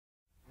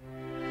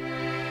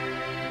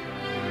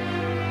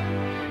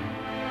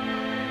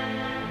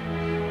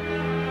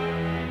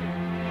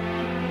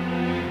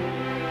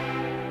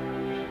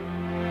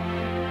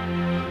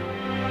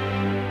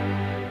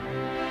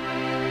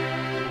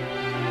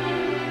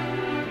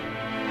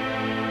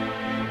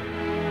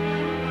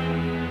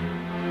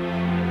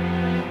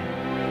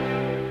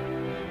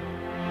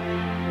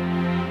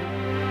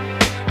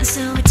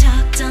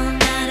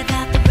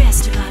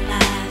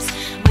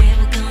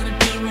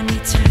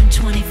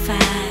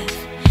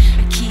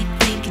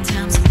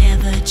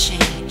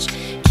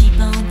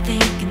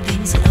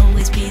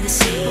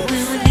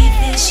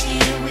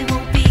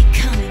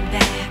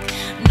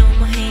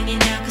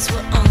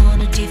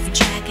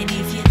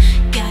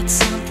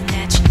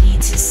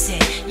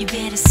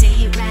better say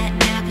it right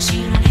now, 'cause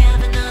you don't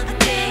have another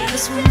day.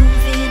 'Cause we're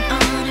moving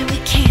on and we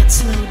can't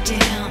slow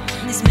down.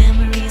 These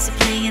memories are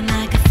playing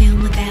like a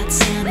film without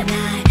sound, and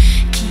I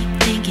keep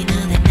thinking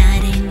of that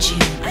night in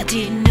June. I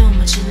didn't know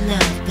much of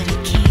love, but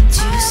it came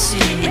too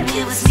soon. And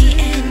it was me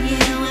and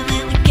you, and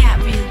when we got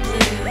real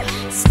blue,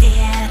 stay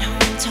at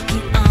home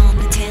talking on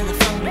the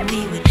telephone, and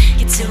we would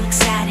get so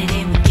excited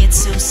and we'd get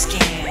so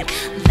scared,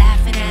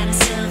 laughing at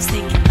ourselves,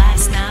 thinking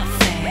life's not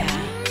fair.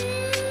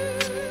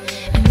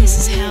 And this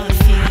is how it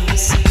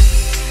feels.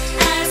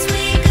 As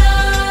we go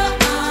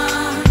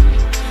on,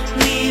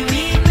 we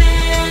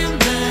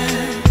remember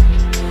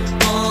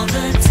all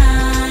the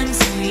times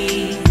we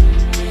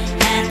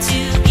had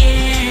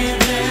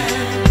together.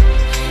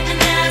 And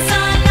as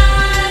our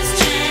lives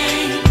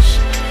change,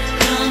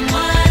 come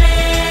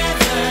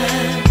whatever,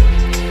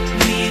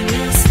 we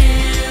will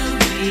still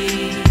be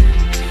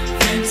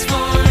friends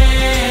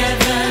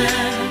forever.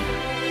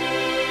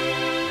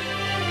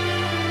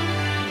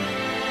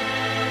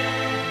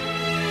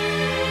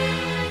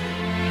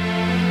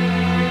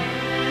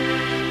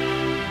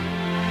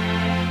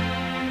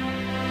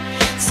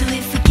 So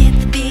if we get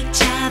the big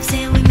jobs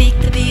and we make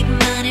the big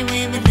money,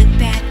 when we look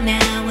back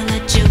now, will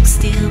our jokes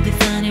still be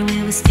funny?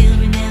 Will we still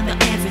remember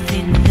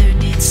everything we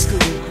learned in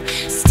school?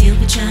 Still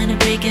be trying to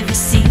break every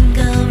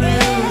single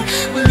rule?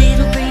 Will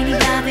little brainy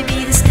Bobby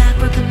be the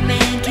stockbroker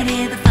man? Can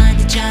he ever find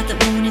a job that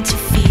won't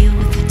interfere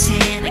with the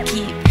tan? I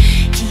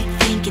keep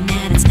thinking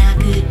that it's not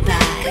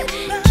goodbye.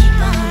 Keep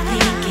on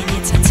thinking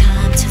it's our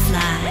time to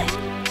fly.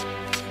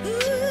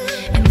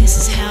 And this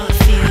is how it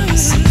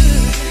feels.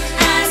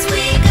 As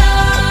we go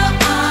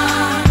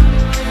on,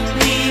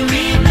 we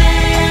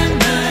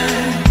remember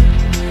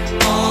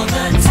all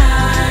the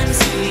times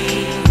we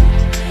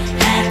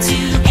had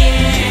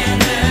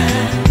together.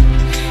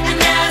 And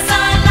as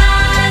our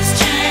lives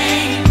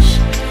change,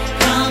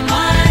 come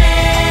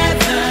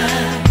whatever,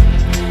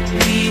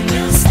 we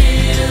will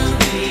still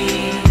be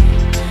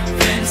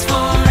friends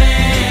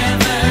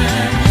forever.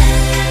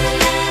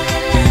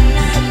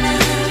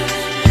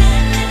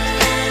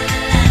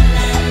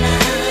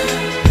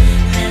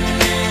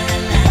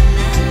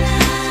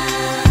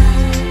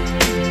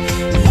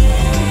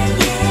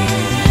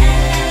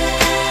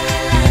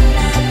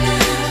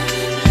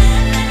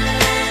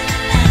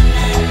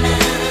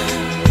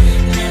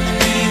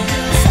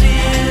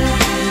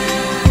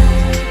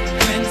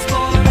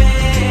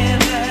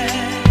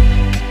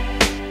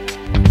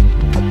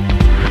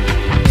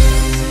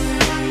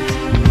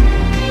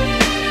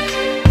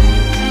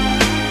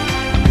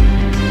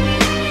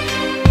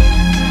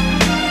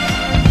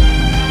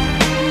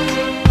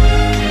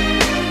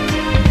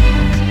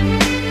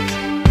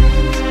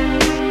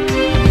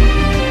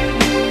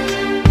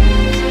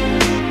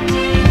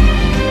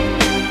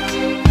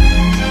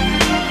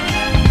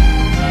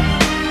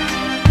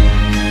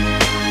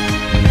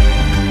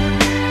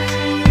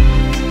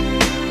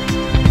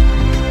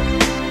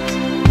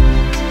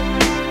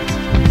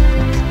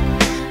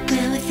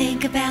 Will we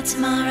think about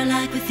tomorrow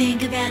like we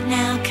think about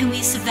now? Can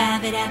we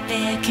survive it out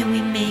there? Can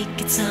we make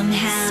it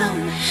somehow?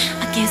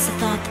 I guess I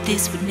thought that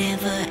this would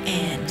never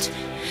end,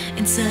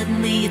 and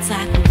suddenly it's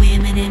like we're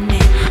women and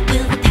men.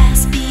 Will the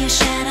past be a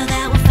shadow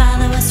that will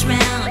follow us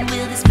round?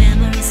 Will these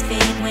memories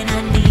fade when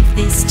I leave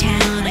this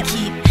town?